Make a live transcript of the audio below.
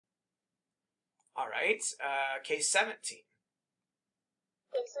All right, case 17.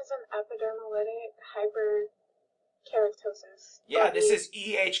 This is an epidermolytic hyperkeratosis. Yeah, this is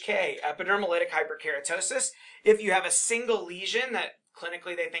EHK, epidermolytic hyperkeratosis. If you have a single lesion that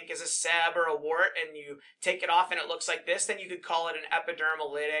clinically they think is a seb or a wart and you take it off and it looks like this, then you could call it an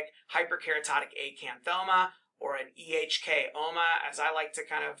epidermolytic hyperkeratotic acanthoma or an EHK-oma, as I like to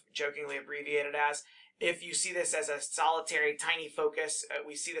kind of jokingly abbreviate it as. If you see this as a solitary tiny focus,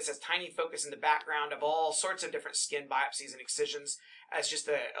 we see this as tiny focus in the background of all sorts of different skin biopsies and excisions as just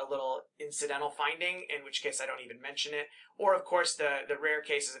a little incidental finding, in which case I don't even mention it. Or, of course, the rare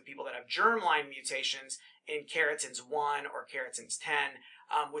cases of people that have germline mutations in keratins 1 or keratins 10,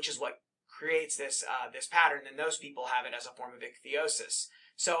 which is what creates this pattern, and those people have it as a form of ichthyosis.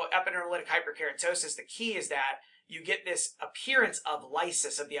 So epidermolytic hyperkeratosis, the key is that you get this appearance of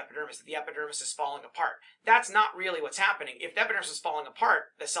lysis of the epidermis, that the epidermis is falling apart. That's not really what's happening. If the epidermis is falling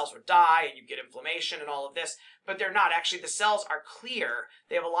apart, the cells would die and you get inflammation and all of this, but they're not. Actually, the cells are clear.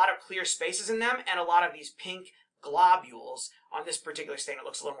 They have a lot of clear spaces in them and a lot of these pink globules. On this particular stain, it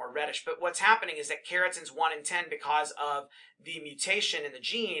looks a little more reddish, but what's happening is that keratins 1 and 10, because of the mutation in the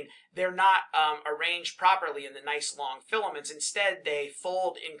gene, they're not arranged properly in the nice long filaments. Instead, they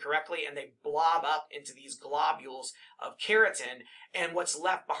fold incorrectly and they blob up into these globules of keratin, and what's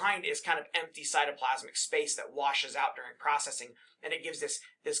left behind is kind of empty cytoplasmic space that washes out during processing, and it gives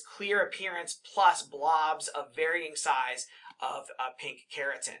this clear appearance plus blobs of varying size of pink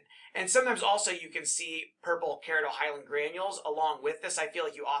keratin. And sometimes also you can see purple keratohyalin granules along with this. I feel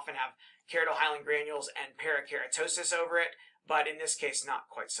like you often have keratohyalin granules and parakeratosis over it, but in this case not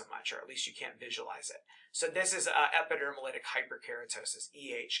quite so much, or at least you can't visualize it. So this is epidermolytic hyperkeratosis,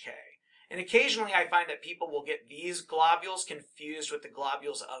 EHK. And occasionally I find that people will get these globules confused with the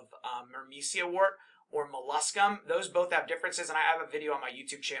globules of Myrmecia wart or molluscum. Those both have differences, and I have a video on my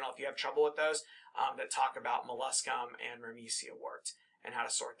YouTube channel if you have trouble with those that talk about molluscum and Myrmecia wart and how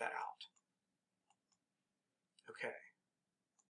to sort that out. Okay.